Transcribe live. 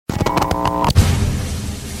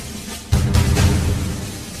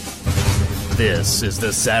This is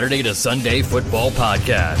the Saturday to Sunday Football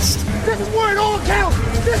Podcast. This is where it all counts.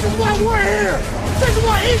 This is why we're here. This is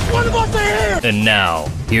why each one of us are here. And now,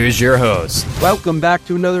 here's your host. Welcome back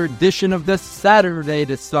to another edition of the Saturday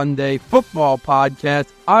to Sunday Football Podcast.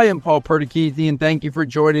 I am Paul Perticchese, and thank you for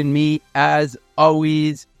joining me as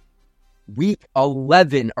always. Week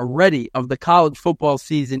 11 already of the college football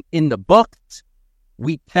season in the books.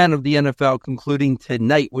 Week 10 of the NFL concluding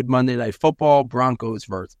tonight with Monday Night Football, Broncos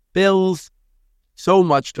versus Bills. So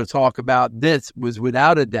much to talk about. This was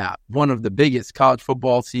without a doubt one of the biggest college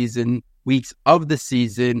football season weeks of the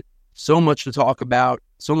season. So much to talk about.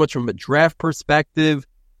 So much from a draft perspective.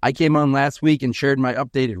 I came on last week and shared my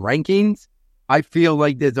updated rankings. I feel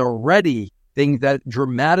like there's already things that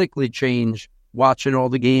dramatically changed watching all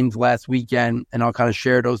the games last weekend, and I'll kind of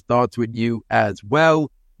share those thoughts with you as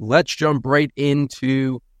well. Let's jump right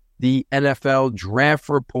into the NFL draft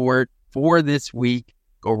report for this week.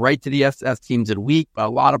 Go right to the SS teams of the week, but a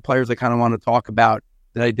lot of players I kind of want to talk about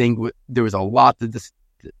that I think there was a lot to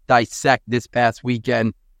dissect this past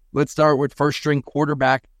weekend. Let's start with first string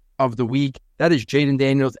quarterback of the week. That is Jayden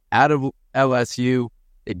Daniels out of LSU.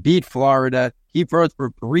 They beat Florida. He throws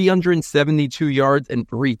for 372 yards and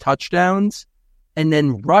 3 touchdowns, and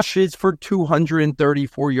then rushes for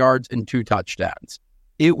 234 yards and 2 touchdowns.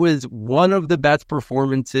 It was one of the best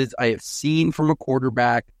performances I have seen from a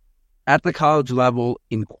quarterback at the college level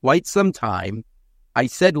in quite some time. I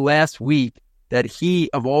said last week that he,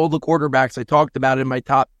 of all the quarterbacks I talked about in my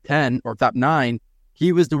top 10 or top 9,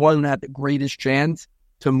 he was the one that had the greatest chance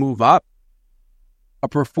to move up. A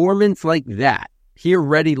performance like that, he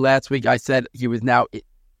already last week I said he was now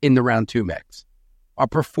in the round 2 mix. A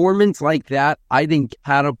performance like that, I think,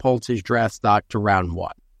 catapults his draft stock to round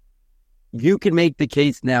 1. You can make the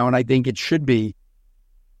case now, and I think it should be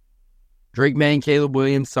Drake May and Caleb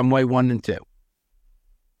Williams, some way 1 and 2.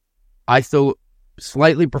 I still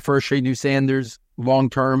slightly prefer Shedeur Sanders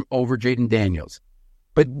long-term over Jayden Daniels.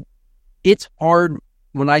 But it's hard.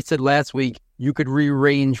 When I said last week, you could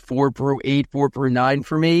rearrange 4 through 8, 4 through 9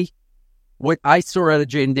 for me. What I saw out of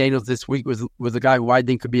Jayden Daniels this week was a guy who I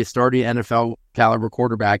think could be a starting NFL caliber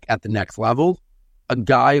quarterback at the next level. A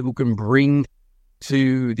guy who can bring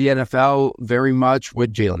to the NFL very much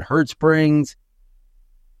what Jalen Hurts brings,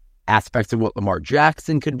 aspects of what Lamar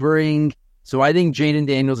Jackson could bring. So I think Jayden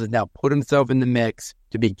Daniels has now put himself in the mix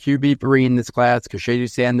to be QB3 in this class because Shedeur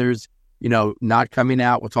Sanders, not coming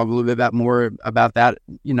out. We'll talk a little bit more about that,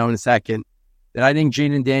 in a second. And I think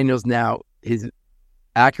Jayden Daniels now, his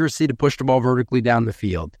accuracy to push the ball vertically down the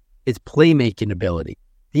field, his playmaking ability.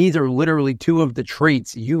 These are literally 2 of the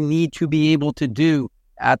traits you need to be able to do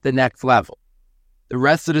at the next level. The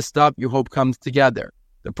rest of the stuff you hope comes together.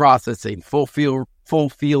 The processing, full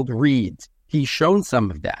field reads. He's shown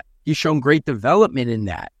some of that. He's shown great development in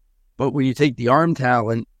that. But when you take the arm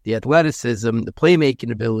talent, the athleticism, the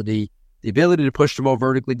playmaking ability, the ability to push the ball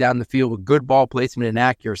vertically down the field with good ball placement and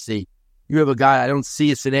accuracy, you have a guy, I don't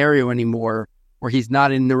see a scenario anymore where he's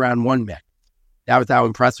not in the round 1 mix. That was how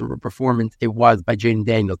impressive a performance it was by Jayden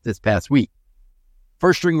Daniels this past week.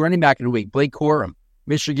 First string running back of the week, Blake Corum.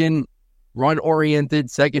 Michigan, run-oriented,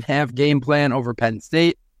 second half game plan over Penn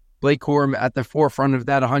State. Blake Corum at the forefront of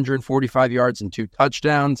that, 145 yards and 2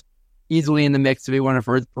 touchdowns. Easily in the mix to be one of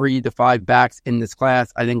her 3 to 5 backs in this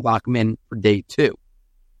class. I think lock him in for day 2.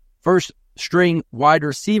 First string wide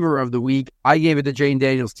receiver of the week, I gave it to Jayden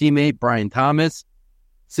Daniels' teammate, Brian Thomas.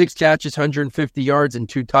 6 catches, 150 yards, and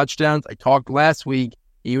 2 touchdowns. I talked last week.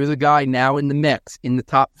 He was a guy now in the mix, in the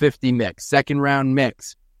top 50 mix, second round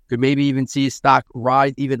mix. Could maybe even see his stock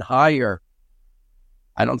rise even higher.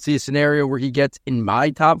 I don't see a scenario where he gets in my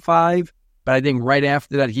top 5, but I think right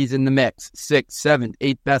after that, he's in the mix. 6th, 7th,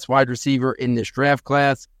 8th best wide receiver in this draft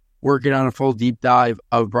class. Working on a full deep dive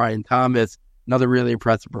of Brian Thomas. Another really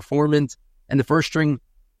impressive performance. And the first string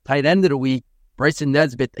tight end of the week, Bryson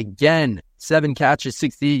Nesbitt, again, 7 catches,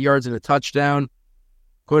 68 yards, and a touchdown.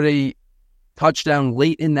 Put a touchdown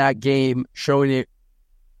late in that game, showing it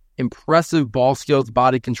impressive ball skills,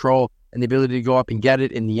 body control, and the ability to go up and get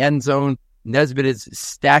it in the end zone. Nesbitt is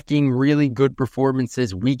stacking really good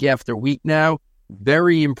performances week after week now.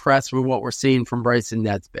 Very impressed with what we're seeing from Bryson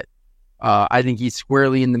Nesbitt. I think he's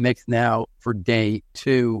squarely in the mix now for day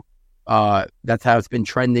 2. That's how it's been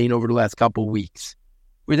trending over the last couple weeks.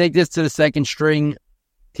 We take this to the second string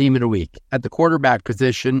team of the week. At the quarterback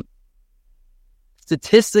position,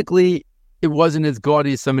 statistically, it wasn't as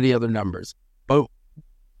gaudy as some of the other numbers. But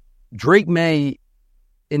Drake May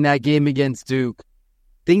in that game against Duke,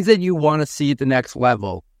 things that you want to see at the next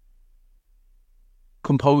level: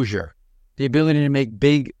 composure, the ability to make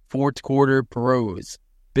big fourth quarter throws,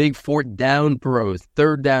 big fourth down throws,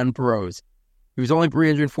 third down throws. He was only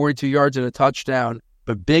 342 yards and a touchdown,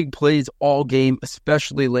 but big plays all game,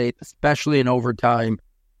 especially late, especially in overtime.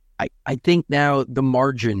 I think now the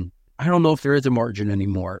margin, I don't know if there is a margin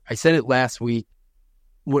anymore. I said it last week.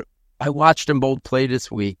 I watched them both play this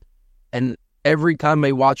week, and every time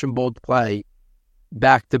I watch them both play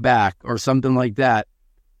back to back or something like that,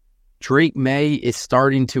 Drake May is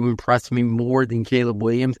starting to impress me more than Caleb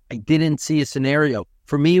Williams. I didn't see a scenario.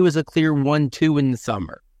 For me, it was a clear 1-2 in the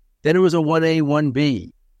summer. Then it was a 1A,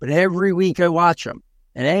 1B. But every week I watch them,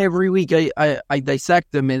 and every week I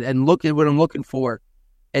dissect them and look at what I'm looking for.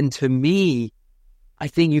 And to me, I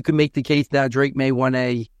think you can make the case now Drake May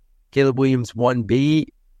 1A, Caleb Williams 1B.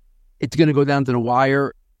 It's going to go down to the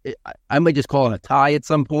wire. I might just call it a tie at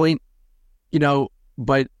some point,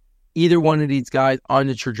 but either one of these guys on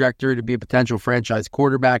the trajectory to be a potential franchise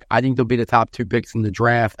quarterback. I think they'll be the top 2 picks in the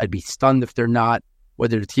draft. I'd be stunned if they're not,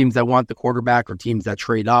 whether the teams that want the quarterback or teams that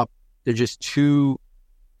trade up. They're just too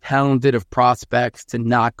talented of prospects to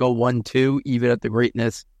not go 1-2, even at the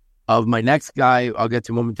greatness of my next guy I'll get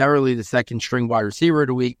to momentarily, the second string wide receiver of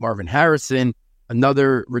the week, Marvin Harrison.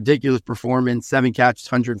 Another ridiculous performance, 7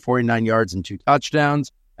 catches, 149 yards, and 2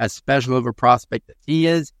 touchdowns. As special of a prospect as he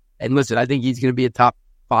is. And listen, I think he's going to be a top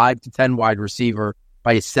 5 to 10 wide receiver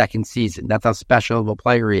by his second season. That's how special of a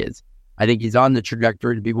player he is. I think he's on the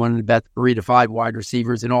trajectory to be one of the best 3 to 5 wide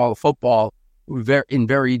receivers in all of football in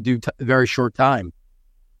very short time.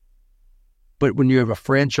 But when you have a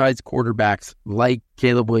franchise quarterbacks like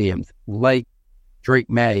Caleb Williams, like Drake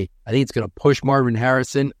May, I think it's going to push Marvin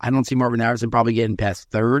Harrison. I don't see Marvin Harrison probably getting past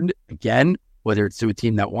 3rd again, whether it's to a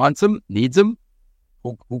team that wants him, needs him,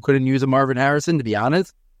 who couldn't use a Marvin Harrison, to be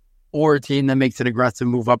honest, or a team that makes an aggressive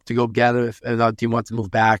move up to go get it if another team wants to move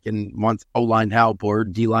back and wants O-line help or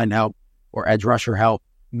D-line help or edge rusher help.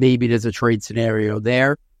 Maybe there's a trade scenario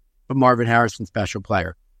there, but Marvin Harrison, special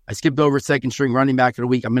player. I skipped over second string running back of the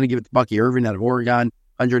week. I'm going to give it to Bucky Irvin out of Oregon,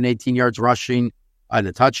 118 yards rushing and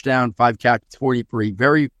a touchdown, 5 catches, 43.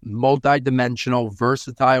 Very multi-dimensional,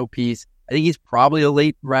 versatile piece. I think he's probably a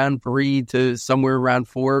late round 3 to somewhere around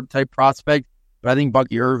 4 type prospect, but I think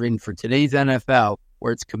Bucky Irvin for today's NFL,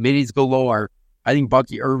 where it's committees galore, I think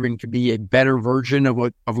Bucky Irvin could be a better version of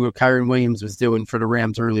what Kyren Williams was doing for the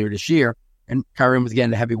Rams earlier this year. And Kyren was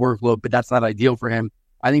getting a heavy workload, but that's not ideal for him.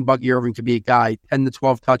 I think Bucky Irvin could be a guy, 10 to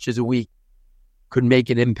 12 touches a week, could make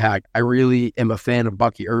an impact. I really am a fan of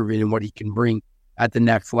Bucky Irvin and what he can bring at the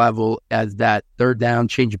next level as that third down,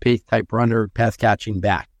 change of pace type runner, pass catching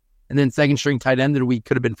back. And then second string tight end of the week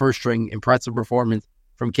could have been first string. Impressive performance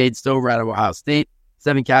from Cade Stover out of Ohio State.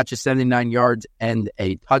 7 catches, 79 yards, and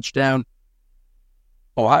a touchdown.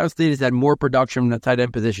 Ohio State has had more production from the tight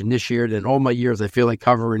end position this year than all my years I feel like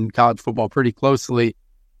covering college football pretty closely.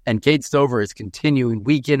 And Cade Stover is continuing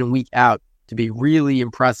week in and week out to be really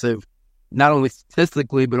impressive, not only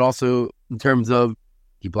statistically, but also in terms of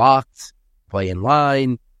he blocks, play in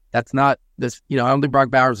line. That's not this, I don't think Brock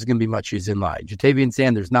Bowers is going to be much used in line. Jatavian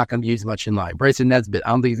Sanders not going to be used much in line. Bryson Nesbitt, I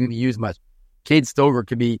don't think he's going to be used much. Cade Stover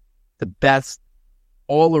could be the best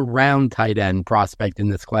all-around tight end prospect in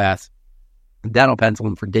this class. That'll pencil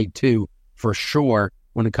him for day 2 for sure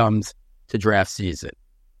when it comes to draft season.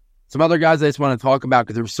 Some other guys I just want to talk about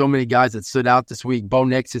because there were so many guys that stood out this week. Bo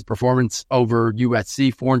Nix, his performance over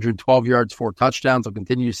USC, 412 yards, 4 touchdowns. I'll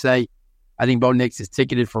continue to say I think Bo Nix is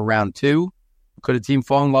ticketed for round 2. Could a team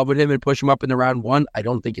fall in love with him and push him up in the round 1? I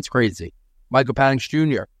don't think it's crazy. Michael Penix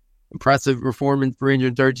Jr., impressive performance,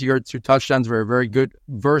 330 yards, 2 touchdowns, very good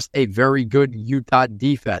versus a very good Utah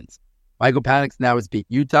defense. Michael Penix now has beat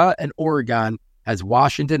Utah and Oregon, has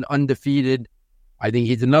Washington undefeated. I think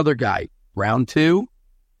he's another guy. Round 2,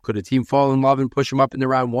 could a team fall in love and push him up in the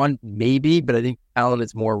round 1? Maybe, but I think Allen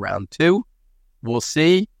is more round 2. We'll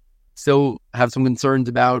see. Still have some concerns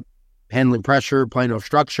about handling pressure, playing off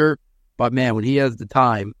structure. But man, when he has the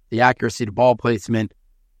time, the accuracy, the ball placement,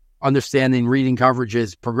 understanding reading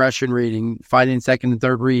coverages, progression reading, finding second and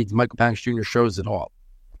third reads, Michael Penix Jr. shows it all.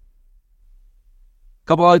 A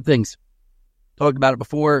couple other things. Talked about it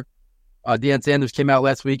before. Deion Sanders came out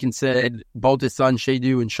last week and said both his sons,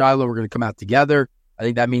 Shadu and Shiloh, were going to come out together. I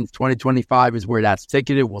think that means 2025 is where that's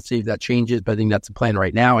ticketed. We'll see if that changes, but I think that's the plan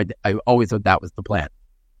right now. I always thought that was the plan.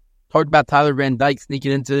 Talked about Tyler Van Dyke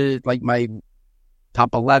sneaking into like my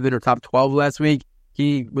top 11 or top 12 last week.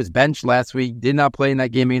 He was benched last week, did not play in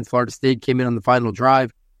that game against Florida State, came in on the final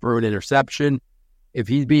drive for an interception. If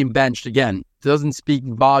he's being benched, again, doesn't speak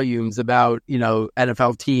volumes about,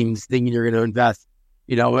 NFL teams thinking you're going to invest,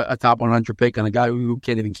 a top 100 pick on a guy who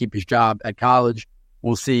can't even keep his job at college.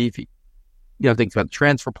 We'll see if he, thinks about the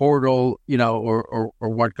transfer portal, or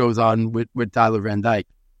what goes on with Tyler Van Dyke.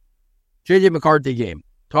 J.J. McCarthy game.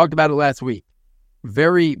 Talked about it last week.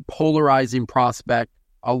 very polarizing prospect.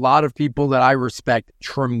 A lot of people that I respect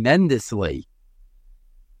tremendously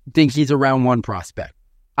think he's a round one prospect.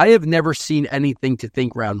 I have never seen anything to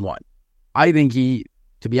think round one. I think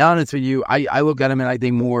to be honest with you, I look at him and I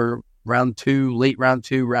think more round two, late round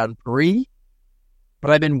two, round three. But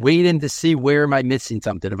I've been waiting to see where am I missing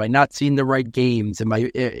something? Have I not seen the right games? Am I,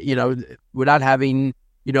 without having,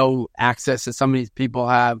 access to some of these people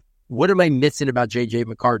have, what am I missing about J.J.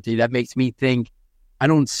 McCarthy that makes me think I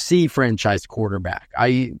don't see franchise quarterback?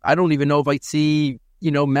 I don't even know if I see,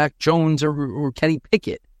 Mac Jones or Kenny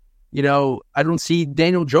Pickett. I don't see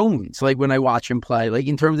Daniel Jones, like, when I watch him play, like,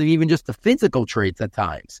 in terms of even just the physical traits at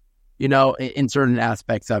times, in certain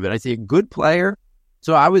aspects of it. I see a good player.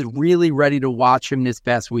 So I was really ready to watch him this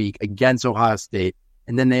past week against Ohio State.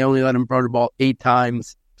 And then they only let him throw the ball 8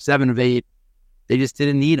 times, 7 of 8. They just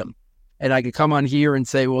didn't need him. And I could come on here and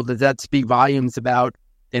say, well, does that speak volumes about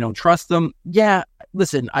they don't trust him? Yeah,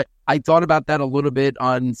 listen, I thought about that a little bit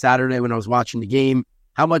on Saturday when I was watching the game.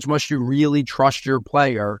 How much must you really trust your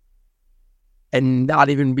player and not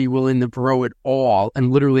even be willing to throw it all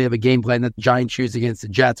and literally have a game plan that the Giants used against the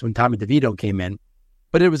Jets when Tommy DeVito came in?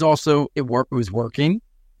 But it was also, it was working.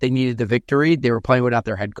 They needed the victory. They were playing without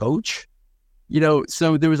their head coach.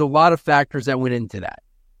 So there was a lot of factors that went into that.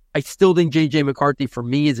 I still think J.J. McCarthy, for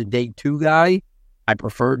me, is a day 2 guy. I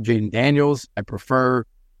prefer Jayden Daniels. I prefer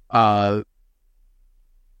Michael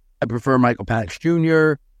Penix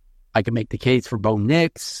Jr. I can make the case for Bo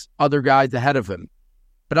Nix, other guys ahead of him.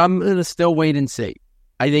 But I'm going to still wait and see.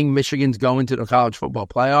 I think Michigan's going to the college football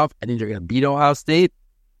playoff. I think they're going to beat Ohio State.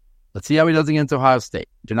 Let's see how he does against Ohio State.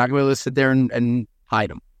 They're not going to be able to sit there and hide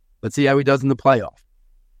him. Let's see how he does in the playoff.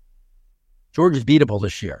 Georgia's beatable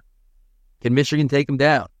this year. Can Michigan take him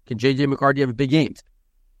down? Can J.J. McCarthy have big games?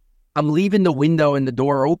 I'm leaving the window and the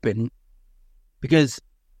door open because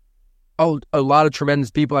a lot of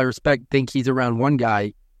tremendous people I respect think he's a round one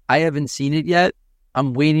guy. I haven't seen it yet.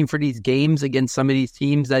 I'm waiting for these games against some of these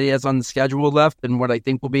teams that he has on the schedule left and what I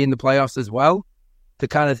think will be in the playoffs as well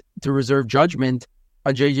to reserve judgment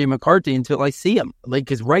on J.J. McCarthy until I see him.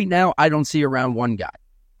 Because right now, I don't see a round one guy.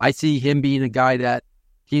 I see him being a guy that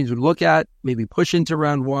teams would look at, maybe push into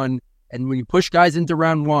round one. And when you push guys into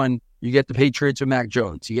round one, you get the Patriots with Mac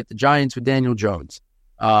Jones. You get the Giants with Daniel Jones.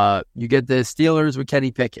 You get the Steelers with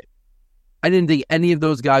Kenny Pickett. I didn't think any of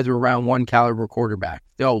those guys were round one caliber quarterback.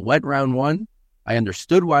 They all went round one. I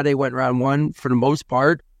understood why they went round one for the most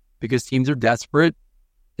part, because teams are desperate.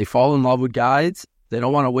 They fall in love with guys. They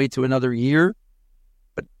don't want to wait to another year.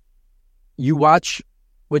 You watch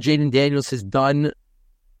what Jayden Daniels has done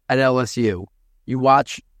at LSU. You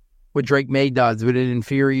watch what Drake May does with an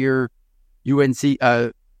inferior UNC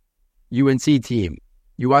team.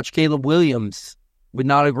 You watch Caleb Williams with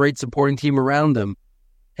not a great supporting team around him.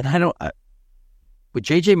 And would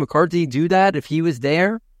J.J. McCarthy do that if he was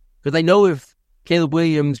there? Because I know if Caleb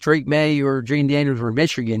Williams, Drake May, or Jayden Daniels were in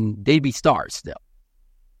Michigan, they'd be stars still.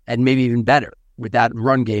 And maybe even better with that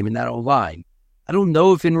run game and that O-line. I don't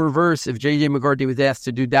know if in reverse, if J.J. McCarthy was asked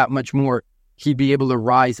to do that much more, he'd be able to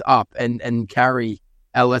rise up and carry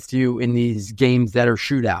LSU in these games that are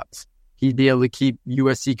shootouts. He'd be able to keep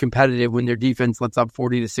USC competitive when their defense lets up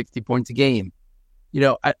 40 to 60 points a game.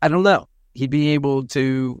 I don't know. He'd be able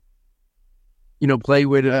to, play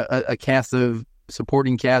with a cast of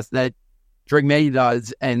supporting cast that Drake May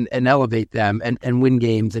does and elevate them and win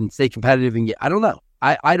games and stay competitive. I don't know.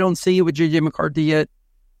 I don't see it with J.J. McCarthy yet.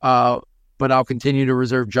 But I'll continue to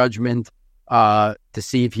reserve judgment to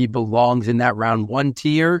see if he belongs in that round one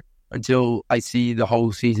tier until I see the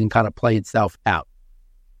whole season kind of play itself out.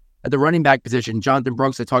 At the running back position, Jonathan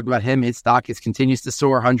Brooks, I talked about him. His stock continues to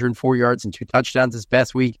soar, 104 yards and 2 touchdowns this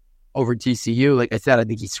past week over TCU. Like I said, I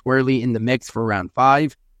think he's squarely in the mix for round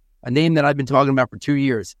 5. A name that I've been talking about for 2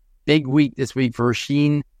 years. Big week this week for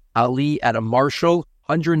Rasheen Ali out of Marshall,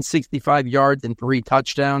 165 yards and 3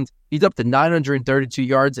 touchdowns. He's up to 932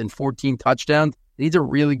 yards and 14 touchdowns. He's a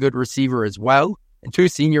really good receiver as well. And 2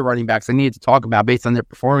 senior running backs I needed to talk about based on their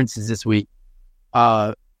performances this week.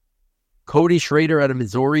 Cody Schrader out of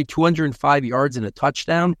Missouri, 205 yards and a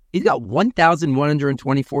touchdown. He's got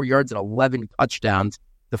 1,124 yards and 11 touchdowns.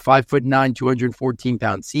 The 5'9",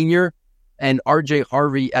 214-pound senior. And R.J.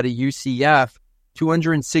 Harvey out of UCF,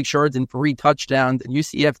 206 yards and 3 touchdowns. And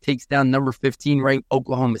UCF takes down number 15 ranked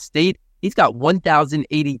Oklahoma State. He's got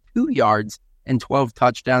 1,082 yards and 12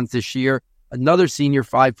 touchdowns this year. Another senior,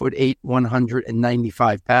 5'8",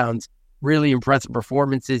 195 pounds. Really impressive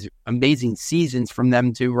performances, amazing seasons from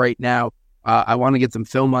them two right now. I want to get some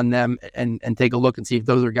film on them and take a look and see if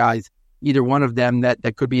those are guys, either one of them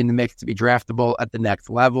that could be in the mix to be draftable at the next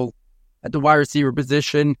level. At the wide receiver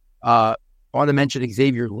position, I want to mention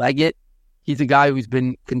Xavier Leggett. He's a guy who's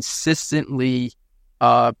been consistently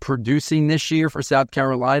producing this year for South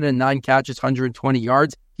Carolina. 9 catches, 120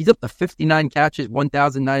 yards. He's up to 59 catches,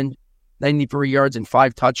 1,993 yards, and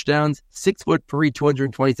 5 touchdowns. 6'3",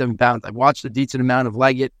 227 pounds. I've watched a decent amount of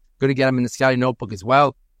Leggett. Going to get him in the scouting notebook as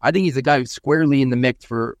well. I think he's a guy who's squarely in the mix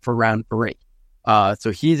for round 3.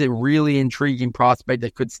 So he's a really intriguing prospect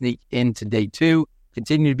that could sneak into day 2.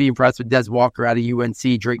 Continue to be impressed with Des Walker out of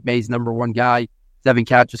UNC. Drake May's number 1 guy. 7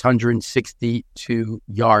 catches, 162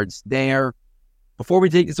 yards there. Before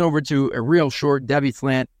we take this over to a real short Devy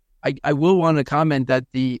slant, I will want to comment that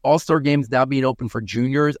the All-Star Games now being open for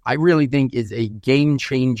juniors, I really think is a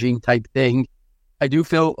game-changing type thing. I do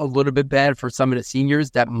feel a little bit bad for some of the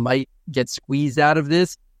seniors that might get squeezed out of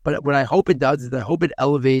this, but what I hope it does is I hope it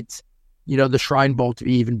elevates, the Shrine Bowl to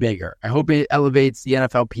be even bigger. I hope it elevates the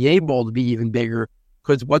NFLPA Bowl to be even bigger,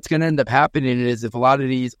 because what's going to end up happening is if a lot of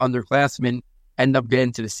these underclassmen end up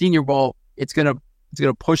getting to the Senior Bowl, it's going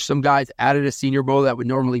to push some guys out of the Senior Bowl that would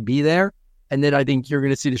normally be there. And then I think you're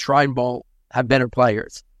going to see the Shrine Bowl have better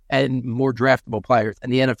players and more draftable players,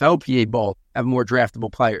 and the NFLPA Bowl have more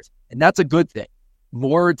draftable players. And that's a good thing.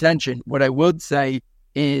 More attention. What I would say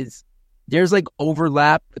is there's like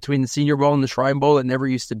overlap between the Senior Bowl and the Shrine Bowl that never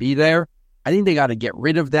used to be there. I think they got to get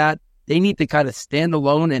rid of that. They need to kind of stand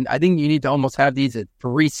alone, and I think you need to almost have these at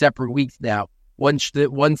 3 separate weeks now. Once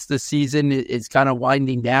the season is kind of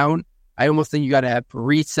winding down, I almost think you got to have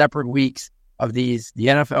 3 separate weeks of these, the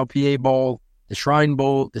NFLPA Bowl, the Shrine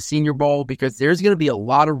Bowl, the Senior Bowl, because there's going to be a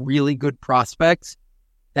lot of really good prospects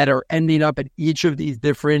that are ending up at each of these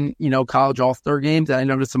different, college all-star games. And I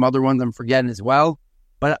know there's some other ones I'm forgetting as well.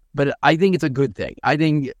 But I think it's a good thing. I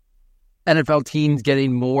think NFL teams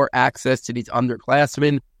getting more access to these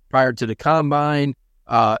underclassmen prior to the combine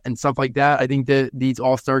and stuff like that. I think that these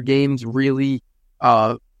all-star games really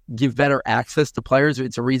give better access to players.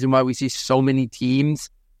 It's a reason why we see so many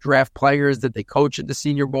teams draft players that they coach at the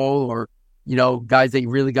Senior Bowl, or, guys they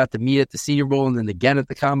really got to meet at the Senior Bowl and then again at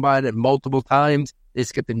the combine and multiple times. They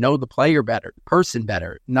just get to know the player better, the person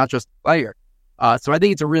better, not just the player. So I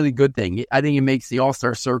think it's a really good thing. I think it makes the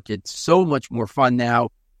All-Star circuit so much more fun now.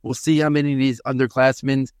 We'll see how many of these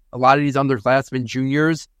underclassmen, a lot of these underclassmen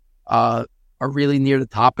juniors are really near the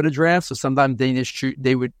top of the draft. So sometimes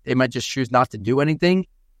they might just choose not to do anything.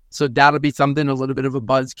 So that'll be something, a little bit of a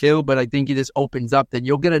buzzkill, but I think it just opens up that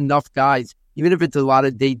you'll get enough guys, even if it's a lot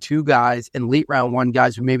of day 2 guys and late round 1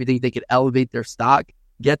 guys who maybe think they could elevate their stock,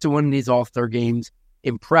 get to one of these All-Star games,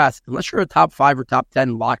 impress. Unless you're a top 5 or top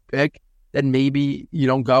 10 lock pick, then maybe you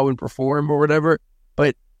don't go and perform or whatever,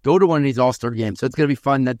 but go to one of these All-Star games. So it's going to be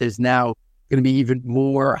fun that there's now going to be even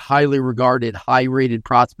more highly regarded, high-rated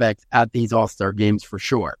prospects at these All-Star games for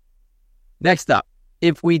sure. Next up,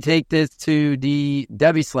 if we take this to the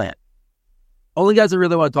Devy slant, only guys I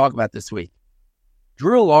really want to talk about this week.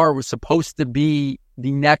 Drew Lar was supposed to be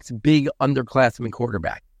the next big underclassman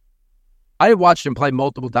quarterback. I have watched him play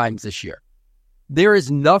multiple times this year. There is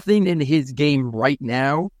nothing in his game right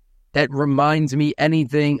now that reminds me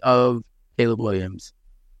anything of Caleb Williams,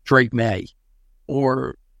 Drake May,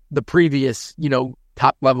 or the previous,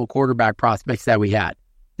 top-level quarterback prospects that we had.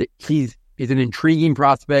 He's an intriguing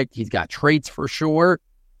prospect. He's got traits for sure.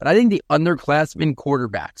 But I think the underclassmen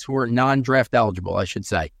quarterbacks, who are non-draft eligible, I should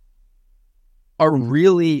say, are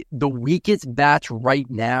really the weakest batch right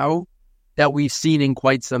now that we've seen in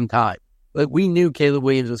quite some time. Like, we knew Caleb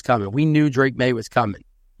Williams was coming. We knew Drake May was coming.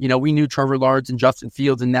 We knew Trevor Lawrence and Justin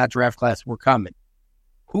Fields in that draft class were coming.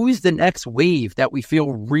 Who's the next wave that we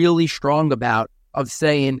feel really strong about of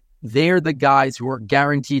saying they're the guys who are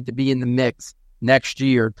guaranteed to be in the mix next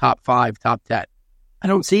year, top 5, top 10? I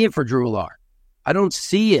don't see it for Drew Lar. I don't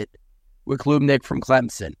see it with Klubnik from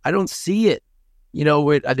Clemson. I don't see it,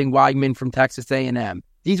 with, I think, Weigman from Texas A&M.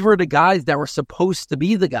 These were the guys that were supposed to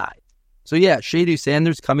be the guys. So, yeah, Shadu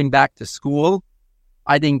Sanders coming back to school,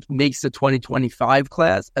 I think makes the 2025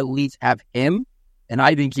 class at least have him. And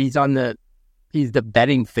I think he's the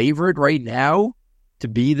betting favorite right now to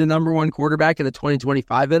be the number 1 quarterback in the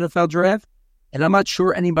 2025 NFL draft. And I'm not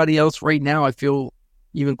sure anybody else right now I feel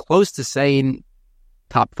even close to saying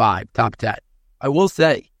top 5, top 10. I will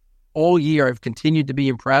say, all year I've continued to be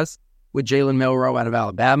impressed with Jalen Milroe out of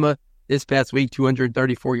Alabama. This past week,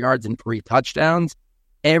 234 yards and 3 touchdowns.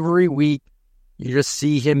 Every week, you just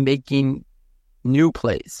see him making new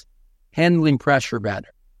plays, handling pressure better,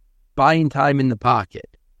 buying time in the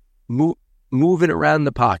pocket, moving around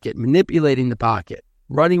the pocket, manipulating the pocket,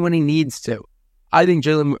 running when he needs to. I think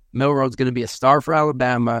Jalen Milroe is going to be a star for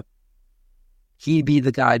Alabama. He'd be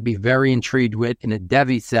the guy I'd be very intrigued with in a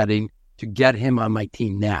Devy setting to get him on my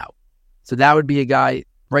team now. So that would be a guy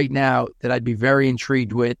right now that I'd be very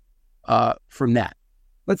intrigued with from that.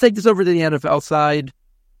 Let's take this over to the NFL side.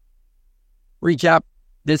 Recap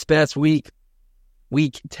this past week,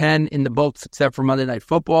 week 10 in the books, except for Monday Night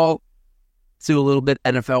Football. Let's do a little bit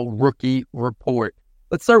NFL rookie report.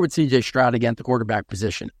 Let's start with C.J. Stroud again at the quarterback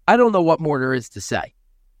position. I don't know what more there is to say.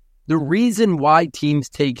 The reason why teams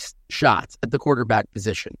take shots at the quarterback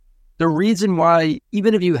position, the reason why,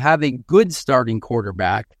 even if you have a good starting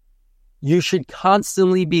quarterback, you should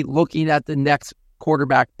constantly be looking at the next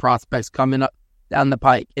quarterback prospects coming up down the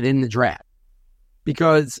pike and in the draft.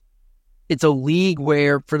 Because it's a league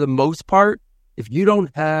where, for the most part, if you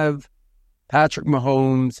don't have Patrick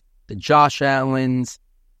Mahomes, the Josh Allens,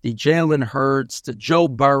 the Jalen Hurts, the Joe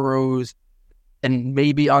Burrows, and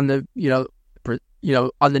maybe on the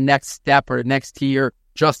on the next step or the next tier,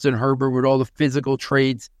 Justin Herbert with all the physical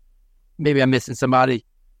traits. Maybe I'm missing somebody.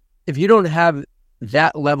 If you don't have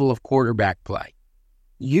that level of quarterback play,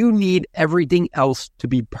 you need everything else to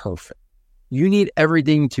be perfect. You need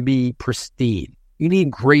everything to be pristine. You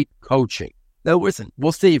need great coaching. Now, listen,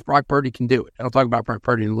 we'll see if Brock Purdy can do it. And I'll talk about Brock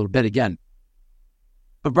Purdy in a little bit again.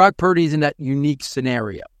 But Brock Purdy's in that unique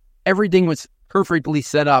scenario. Everything was perfectly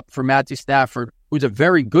set up for Matthew Stafford, who's a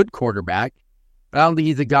very good quarterback, but I don't think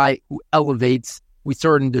he's a guy who elevates. We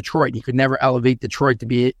saw it in Detroit. He could never elevate Detroit to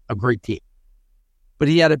be a great team. But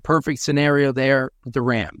he had a perfect scenario there with the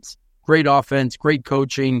Rams. Great offense, great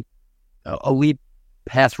coaching, elite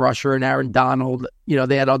pass rusher and Aaron Donald.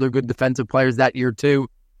 They had other good defensive players that year too.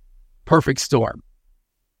 Perfect storm.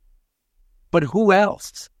 But who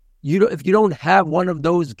else? If you don't have one of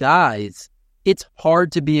those guys, it's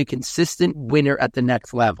hard to be a consistent winner at the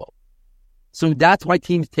next level. So that's why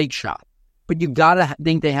teams take shots. But you got to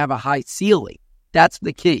think they have a high ceiling. That's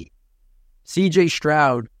the key. C.J.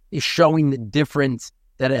 Stroud is showing the difference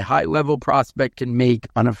that a high-level prospect can make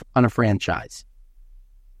on a franchise.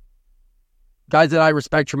 Guys that I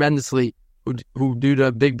respect tremendously who do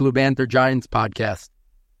the Big Blue Panther Giants podcast,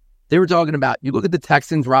 they were talking about, you look at the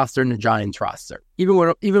Texans roster and the Giants roster, even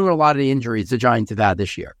with a lot of the injuries the Giants have had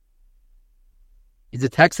this year. Is the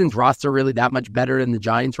Texans roster really that much better than the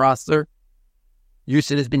Giants roster?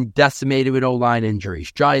 Houston has been decimated with O-line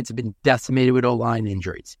injuries. Giants have been decimated with O-line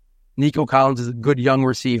injuries. Nico Collins is a good young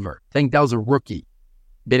receiver. Tank Dell's a rookie.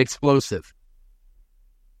 Bit explosive.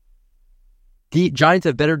 The Giants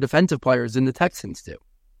have better defensive players than the Texans do.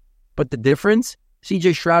 But the difference,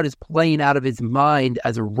 C.J. Stroud is playing out of his mind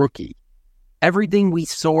as a rookie. Everything we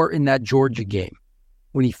saw in that Georgia game,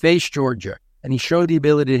 when he faced Georgia, and he showed the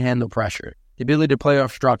ability to handle pressure, the ability to play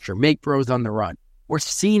off structure, make throws on the run. We're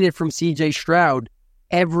seeing it from C.J. Stroud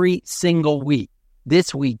every single week.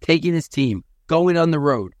 This week, taking his team, going on the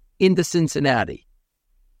road, into Cincinnati.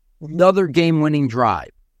 Another game-winning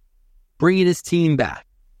drive. Bringing his team back.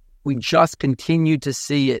 We just continue to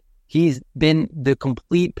see it. He's been the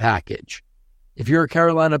complete package. If you're a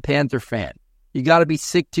Carolina Panther fan, you got to be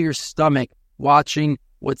sick to your stomach watching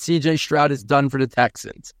what C.J. Stroud has done for the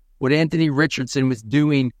Texans, what Anthony Richardson was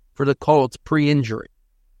doing for the Colts pre-injury.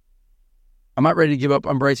 I'm not ready to give up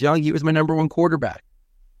on Bryce Young. He was my number one quarterback.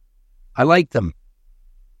 I liked him.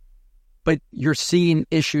 But you're seeing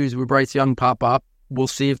issues with Bryce Young pop up. We'll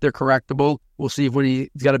see if they're correctable. We'll see if when he's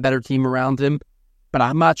got a better team around him. But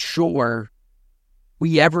I'm not sure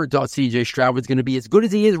we ever thought C.J. Stroud was going to be as good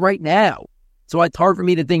as he is right now. So it's hard for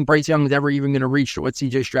me to think Bryce Young is ever even going to reach what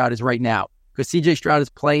C.J. Stroud is right now. Because C.J. Stroud is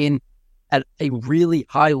playing at a really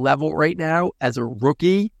high level right now as a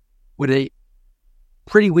rookie with a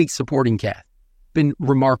pretty weak supporting cast. Been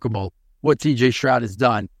remarkable what C.J. Stroud has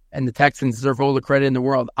done. And the Texans deserve all the credit in the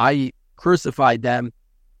world. I crucified them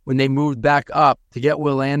when they moved back up to get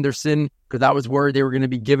Will Anderson, because I was worried they were going to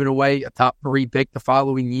be giving away a top 3 pick the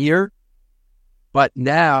following year. But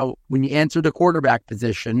now, when you answer the quarterback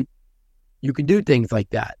position, you can do things like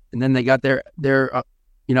that. And then they got their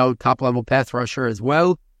top-level pass rusher as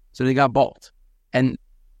well, so they got Bolt. And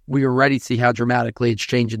we already see how dramatically it's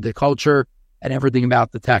changing the culture and everything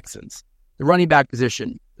about the Texans. The running back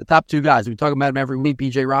position, the top 2 guys, we talk about them every week,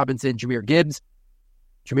 B.J. Robinson, Jahmyr Gibbs.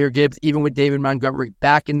 Jahmyr Gibbs, even with David Montgomery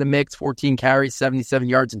back in the mix, 14 carries, 77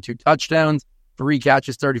 yards, and 2 touchdowns, 3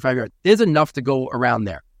 catches, 35 yards. There's enough to go around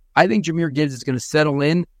there. I think Jahmyr Gibbs is going to settle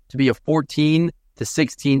in to be a 14 to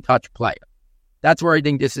 16 touch player. That's where I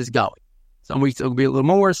think this is going. Some weeks it'll be a little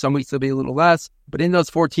more, some weeks it'll be a little less. But in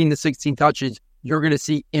those 14 to 16 touches, you're going to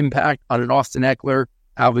see impact on an Austin Eckler,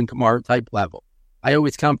 Alvin Kamara type level. I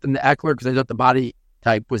always count them to Eckler because I thought the body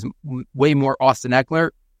type was way more Austin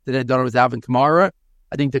Eckler than I thought it was Alvin Kamara.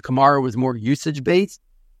 I think the Kamara was more usage-based.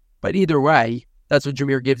 But either way, that's what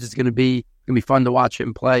Jahmyr Gibbs is going to be. It's going to be fun to watch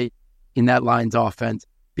him play in that Lions offense.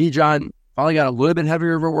 Bijan finally got a little bit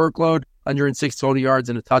heavier of a workload, 106 total yards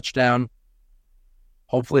and a touchdown.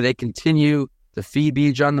 Hopefully they continue to feed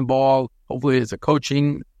Bijan the ball. Hopefully there's a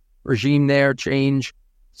coaching regime there change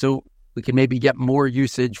so we can maybe get more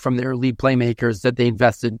usage from their lead playmakers that they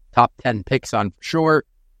invested top 10 picks on for sure.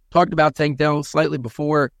 Talked about Tank Dell slightly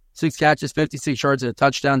before. 6 catches, 56 yards and a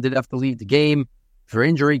touchdown. Did have to leave the game for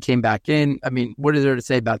injury, came back in. I mean, what is there to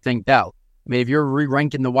say about Tank Dell? I mean, if you're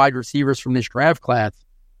re-ranking the wide receivers from this draft class,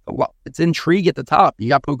 it's intrigue at the top. You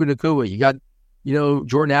got Puka Nacua, you got,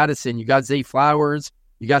 Jordan Addison, you got Zay Flowers,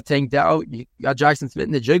 you got Tank Dell, you got Jackson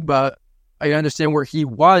Smith-Njigba. I understand where he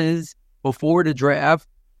was before the draft,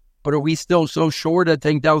 but are we still so sure that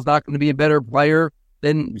Tank Dell's not going to be a better player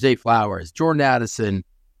than Zay Flowers, Jordan Addison,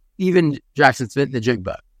 even Jackson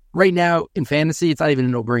Smith-Njigba? Right now, in fantasy, it's not even a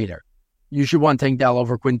no-brainer. You should want Tank Dell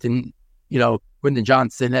over Quentin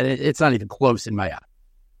Johnson, and it's not even close in my eye.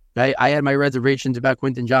 Okay? I had my reservations about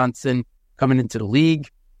Quentin Johnson coming into the league.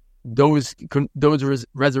 Those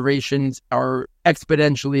reservations are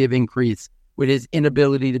exponentially have increased with his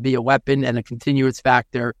inability to be a weapon and a continuous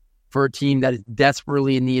factor for a team that is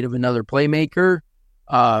desperately in need of another playmaker.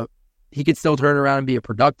 He could still turn around and be a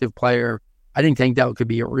productive player. I think Tank Dell could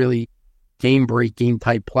be a really game-breaking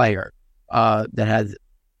type player that has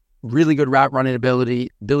really good route running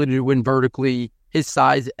ability to win vertically. His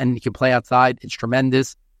size, and he can play outside. It's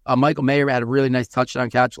tremendous. Michael Mayer had a really nice touchdown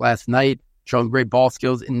catch last night, showing great ball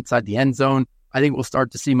skills inside the end zone. I think we'll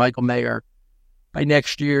start to see Michael Mayer by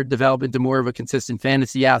next year develop into more of a consistent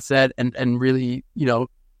fantasy asset and really,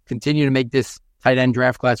 continue to make this tight end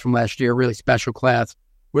draft class from last year a really special class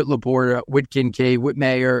with Laporta, with Kincaid, with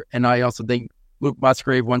Mayer. And I also think Luke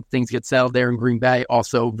Musgrave, once things get settled there in Green Bay,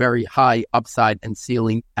 also very high upside and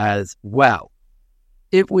ceiling as well.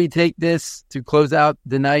 If we take this to close out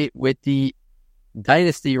the night with the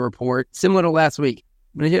Dynasty report, similar to last week,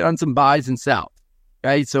 I'm going to hit on some buys and sells.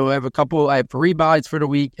 Okay, so I have 3 buys for the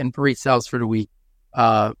week and 3 sells for the week.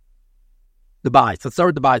 The buys. Let's start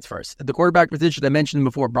with the buys first. At the quarterback position, I mentioned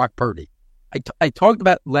before, Brock Purdy. I talked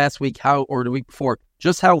about last week or the week before,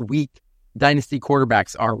 just how weak Dynasty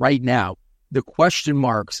quarterbacks are right now. The question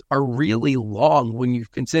marks are really long when you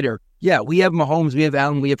consider, we have Mahomes, we have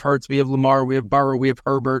Allen, we have Hurts, we have Lamar, we have Burrow, we have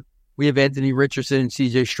Herbert, we have Anthony Richardson and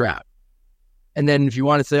CJ Stroud. And then if you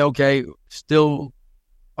want to say, okay, still,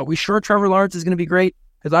 are we sure Trevor Lawrence is going to be great?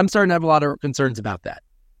 Because I'm starting to have a lot of concerns about that.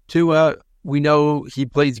 Tua, we know he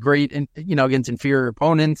plays great against inferior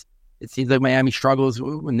opponents. It seems like Miami struggles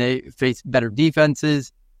when they face better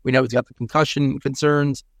defenses. We know he's got the concussion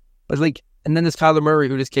concerns. But and then there's Kyler Murray,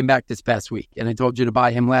 who just came back this past week, and I told you to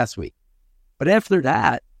buy him last week. But after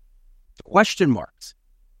that, question marks.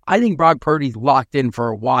 I think Brock Purdy's locked in for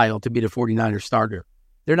a while to be the 49ers starter.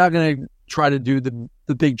 They're not going to try to do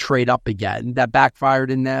the big trade up again. That backfired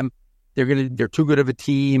in them. They're too good of a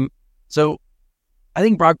team. So I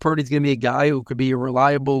think Brock Purdy's going to be a guy who could be a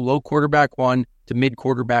reliable low quarterback 1 to mid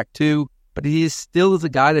quarterback 2, but he still is a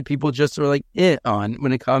guy that people just are on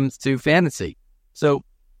when it comes to fantasy. So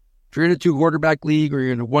if you're in a 2 quarterback league or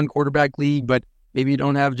you're in a 1 quarterback league, but maybe you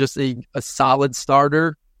don't have just a solid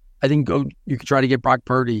starter, I think you could try to get Brock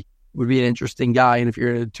Purdy. Would be an interesting guy. And if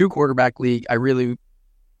you're in a 2 quarterback league, I really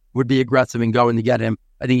would be aggressive in going to get him.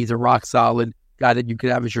 I think he's a rock solid guy that you could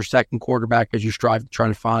have as your second quarterback as you strive to try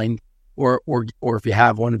to find, or if you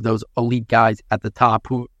have one of those elite guys at the top,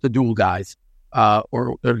 the dual guys,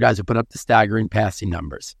 or the guys who put up the staggering passing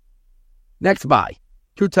numbers. Next buy,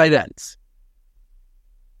 2 tight ends.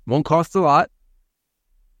 Won't cost a lot,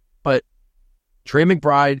 but Trey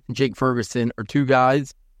McBride and Jake Ferguson are 2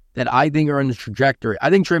 guys that I think are on the trajectory. I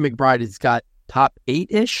think Trey McBride has got top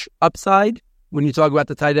 8-ish upside when you talk about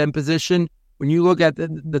the tight end position. When you look at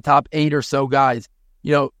the top 8 or so guys,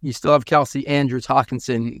 you still have Kelsey, Andrews,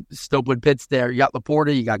 Hawkinson, still put Pitts there. You got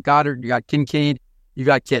Laporta, you got Goddard, you got Kincaid, you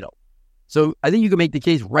got Kittle. So I think you can make the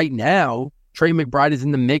case right now, Trey McBride is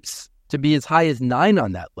in the mix to be as high as 9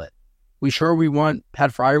 on that list. We want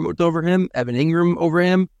Pat Freiermuth over him, Evan Ingram over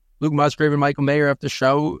him, Luke Musgrave and Michael Mayer have to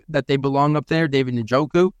show that they belong up there, David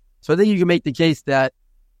Njoku. So I think you can make the case that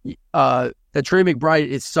that Trey McBride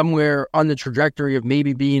is somewhere on the trajectory of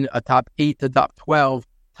maybe being a top 8 to top 12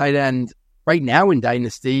 tight end right now in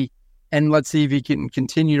Dynasty. And let's see if he can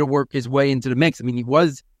continue to work his way into the mix. I mean, he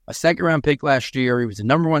was a 2nd-round pick last year. He was the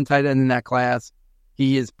number 1 tight end in that class.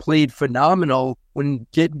 He has played phenomenal when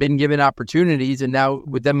been given opportunities. And now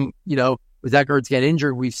with them, with Zach Ertz get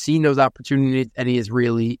injured, we've seen those opportunities and he has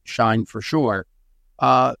really shined for sure.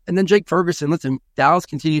 And then Jake Ferguson, listen, Dallas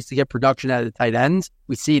continues to get production out of the tight ends.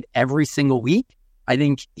 We see it every single week. I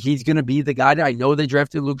think he's going to be the guy that I know they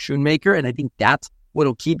drafted Luke Schoonmaker, and I think that's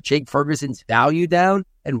what'll keep Jake Ferguson's value down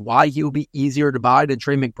and why he'll be easier to buy than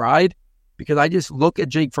Trey McBride. Because I just look at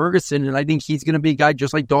Jake Ferguson and I think he's going to be a guy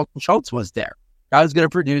just like Dalton Schultz was there. Guy who's going to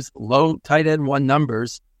produce low tight end 1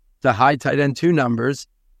 numbers to high tight end 2 numbers.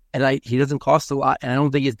 And he doesn't cost a lot. And I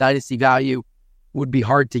don't think his dynasty value would be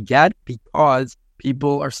hard to get because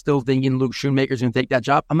people are still thinking Luke Schoonmaker's going to take that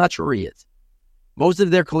job. I'm not sure he is. Most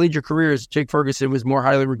of their collegiate careers, Jake Ferguson was more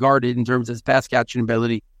highly regarded in terms of his pass catching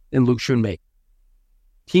ability than Luke Schoonmaker.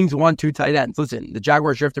 Teams want 2 tight ends. Listen, the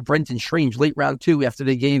Jaguars drafted Brenton Strange late round 2 after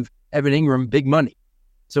they gave Evan Ingram big money.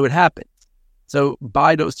 So it happens. So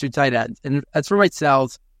buy those 2 tight ends. And as for my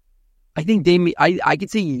sells, I think I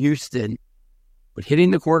could see Houston, but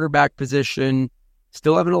hitting the quarterback position,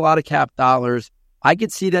 still having a lot of cap dollars. I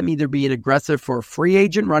could see them either being aggressive for a free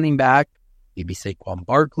agent running back, maybe Saquon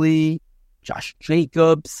Barkley, Josh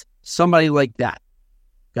Jacobs, somebody like that.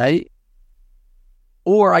 Okay?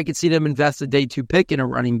 Or I could see them invest a day 2 pick in a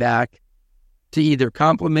running back to either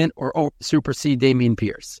complement or supersede Dameon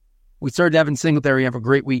Pierce. We started Devin Singletary have a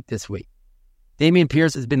great week this week. Dameon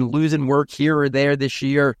Pierce has been losing work here or there this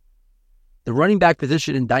year. The running back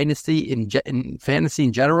position in Dynasty, in fantasy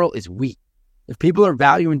in general, is weak. If people are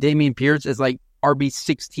valuing Dameon Pierce as like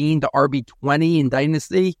RB16 to RB20 in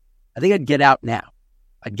Dynasty, I think I'd get out now.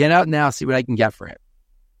 I'd get out now, see what I can get for him.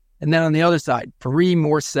 And then on the other side, 3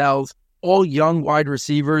 more sells, all young wide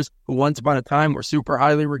receivers who once upon a time were super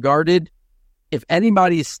highly regarded. If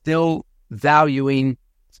anybody is still valuing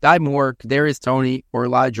Sky Moore, Kadarius Toney, or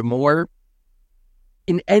Elijah Moore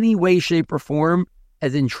in any way, shape, or form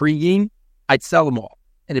as intriguing, I'd sell them all.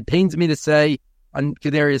 And it pains me to say on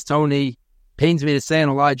Kadarius Toney, pains me to say on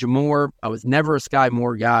Elijah Moore, I was never a Sky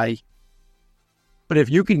Moore guy. But if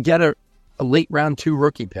you can get a late round 2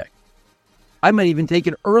 rookie pick, I might even take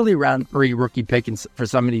an early round 3 rookie pick for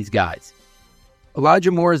some of these guys.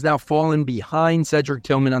 Elijah Moore has now fallen behind Cedric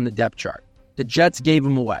Tillman on the depth chart. The Jets gave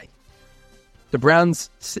him away. The Browns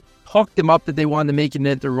talked him up that they wanted to make an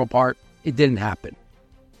integral part. It didn't happen.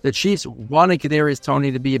 The Chiefs wanted Kadarius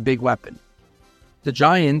Toney to be a big weapon. The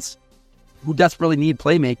Giants, who desperately need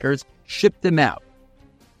playmakers, shipped him out.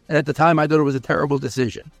 And at the time, I thought it was a terrible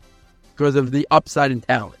decision because of the upside and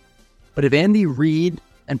talent. But if Andy Reid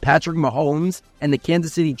and Patrick Mahomes and the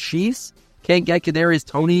Kansas City Chiefs can't get Kadarius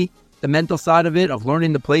Toney the mental side of it, of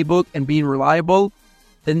learning the playbook and being reliable,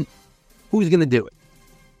 then who's going to do it?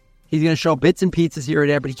 He's going to show bits and pieces here and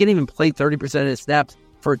there, but he can't even play 30% of his snaps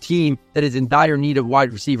for a team that is in dire need of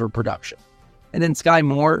wide receiver production. And then Sky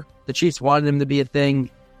Moore, the Chiefs wanted him to be a thing.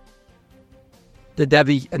 The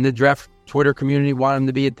Devy and the draft Twitter community wanted him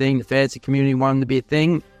to be a thing. The fantasy community wanted him to be a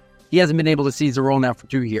thing. He hasn't been able to seize the role now for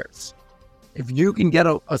 2 years. If you can get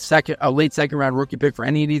a late second round rookie pick for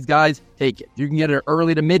any of these guys, take it. If you can get an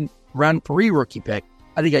early to mid round 3 rookie pick,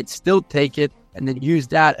 I think I'd still take it and then use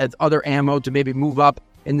that as other ammo to maybe move up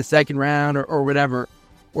in the second round or whatever,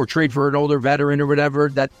 or trade for an older veteran or whatever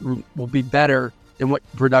that will be better than what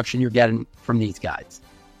production you're getting from these guys.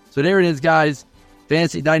 So there it is, guys.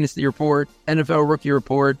 Fantasy Dynasty Report, NFL Rookie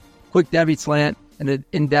Report, quick Devy slant, and an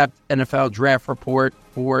in-depth NFL Draft Report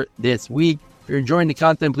for this week. If you're enjoying the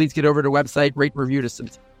content, please get over to the website, rate, review,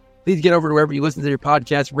 please get over to wherever you listen to your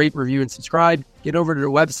podcast, rate, review, and subscribe. Get over to the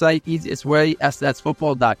website, easiest way,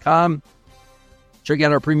 stsfootball.com. Check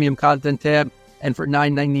out our premium content tab. And for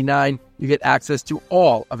 $9.99, you get access to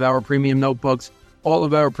all of our premium notebooks, all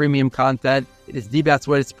of our premium content. It is the best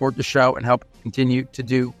way to support the show and help continue to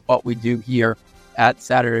do what we do here at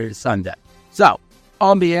Saturday to Sunday. So,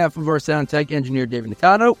 on behalf of our sound tech engineer, David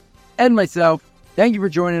Nicano, and myself, thank you for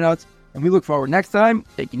joining us. And we look forward next time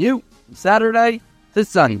taking you from Saturday to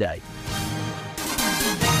Sunday.